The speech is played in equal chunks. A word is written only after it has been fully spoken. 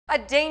A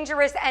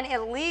dangerous and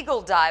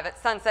illegal dive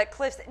at Sunset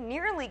Cliffs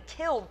nearly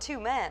killed 2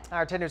 men.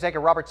 Our 10 News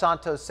anchor Robert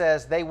Santos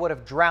says they would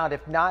have drowned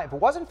if it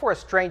wasn't for a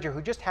stranger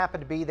who just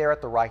happened to be there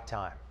at the right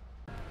time.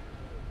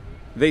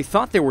 They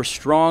thought they were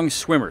strong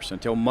swimmers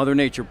until Mother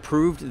Nature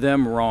proved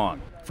them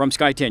wrong. From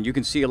Sky 10, you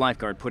can see a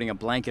lifeguard putting a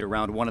blanket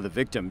around one of the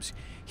victims.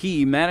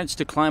 He managed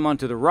to climb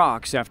onto the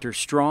rocks after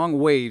strong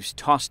waves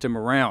tossed him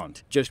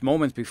around. Just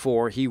moments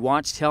before, he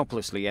watched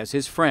helplessly as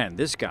his friend,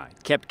 this guy,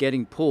 kept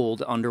getting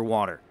pulled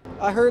underwater.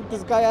 I heard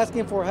this guy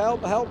asking for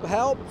help,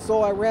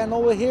 so I ran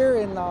over here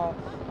and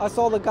I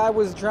saw the guy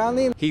was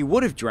drowning. He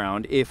would have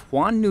drowned if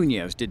Juan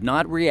Nunez did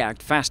not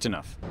react fast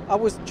enough. I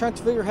was trying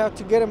to figure out how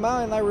to get him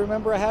out, and I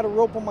remember I had a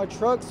rope on my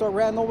truck, so I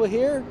ran over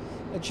here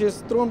and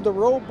just threw him the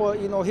rope, but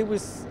he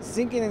was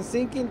sinking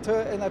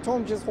and I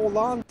told him just hold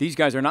on. These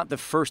guys are not the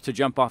first to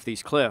jump off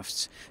these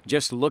cliffs.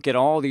 Just look at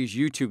all these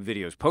YouTube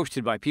videos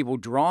posted by people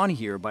drawn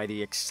here by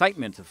the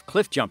excitement of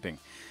cliff jumping.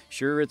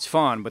 Sure, it's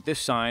fun, but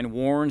this sign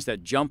warns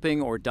that jumping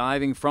or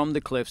diving from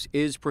the cliffs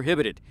is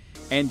prohibited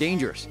and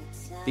dangerous.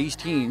 These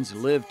teens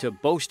live to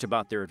boast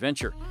about their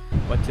adventure,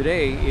 but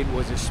today it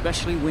was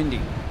especially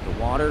windy.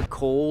 The water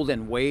cold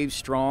and waves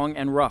strong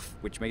and rough,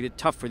 which made it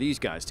tough for these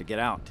guys to get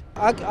out.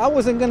 I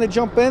wasn't going to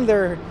jump in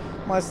there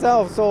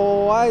myself,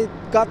 so I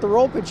got the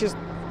rope and just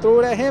threw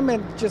it at him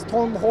and just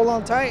told him to hold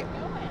on tight.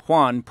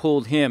 Juan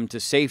pulled him to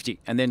safety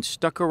and then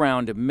stuck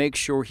around to make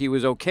sure he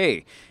was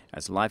okay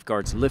as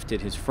lifeguards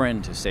lifted his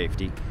friend to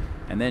safety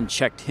and then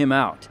checked him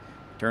out.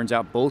 Turns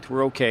out both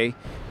were okay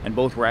and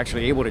both were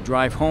actually able to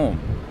drive home.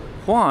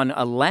 Juan,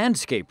 a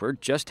landscaper,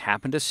 just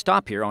happened to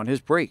stop here on his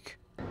break.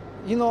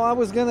 I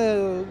was going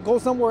to go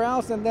somewhere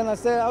else, and then I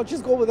said, I'll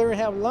just go over there and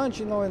have lunch,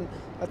 and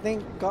I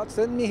think God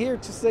sent me here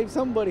to save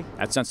somebody.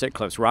 At Sunset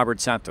Cliffs, Robert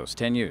Santos,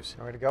 10 News.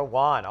 Ready to go,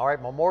 Juan. All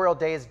right, Memorial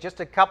Day is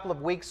just a couple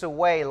of weeks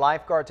away.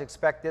 Lifeguards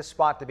expect this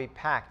spot to be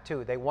packed,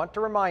 too. They want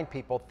to remind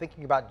people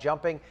thinking about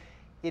jumping,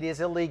 it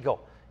is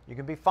illegal. You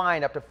can be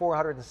fined up to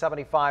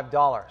 $475.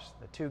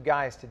 The 2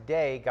 guys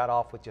today got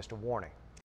off with just a warning.